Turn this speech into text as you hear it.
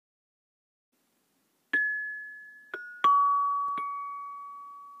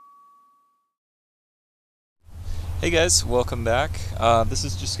Hey guys, welcome back. This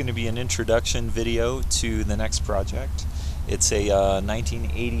is just going to be an introduction video to the next project. It's a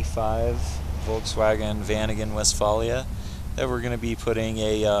 1985 Volkswagen Vanagon Westfalia that we're going to be putting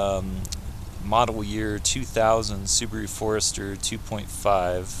a model year 2000 Subaru Forester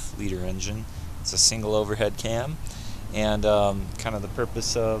 2.5 liter engine. It's a single overhead cam, and kind of the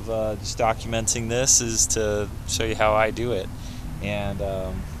purpose of just documenting this is to show you how I do it. And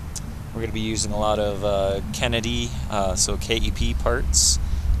we're going to be using a lot of Kennedy, so KEP parts,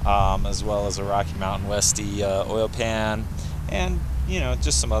 as well as a Rocky Mountain Westie oil pan, and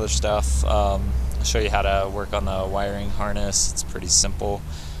just some other stuff. I'll show you how to work on the wiring harness. It's pretty simple,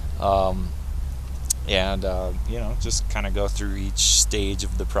 and just kind of go through each stage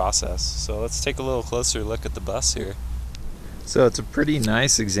of the process. So let's take a little closer look at the bus here. So it's a pretty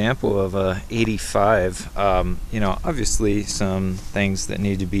nice example of a 85. Obviously some things that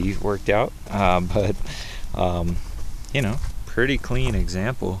need to be worked out, but pretty clean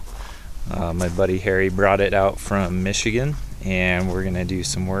example. My buddy Harry brought it out from Michigan, and we're gonna do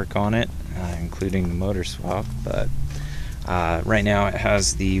some work on it, including the motor swap. But right now it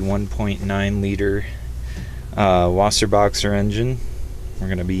has the 1.9 liter Wasserboxer engine. We're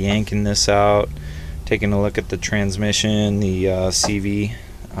gonna be yanking this out, taking a look at the transmission, the CV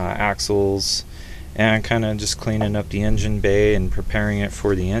axles, and kind of just cleaning up the engine bay and preparing it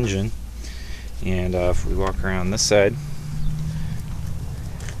for the engine. And if we walk around this side, you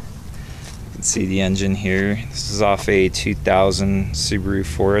can see the engine here. This is off a 2000 Subaru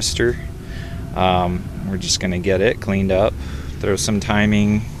Forester. We're just going to get it cleaned up, throw some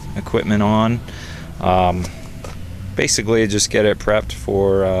timing equipment on. Basically just get it prepped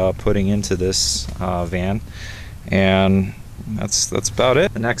for putting into this van, and that's about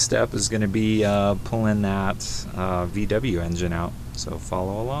it. The next step is going to be pulling that VW engine out, so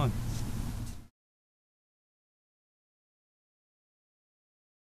follow along.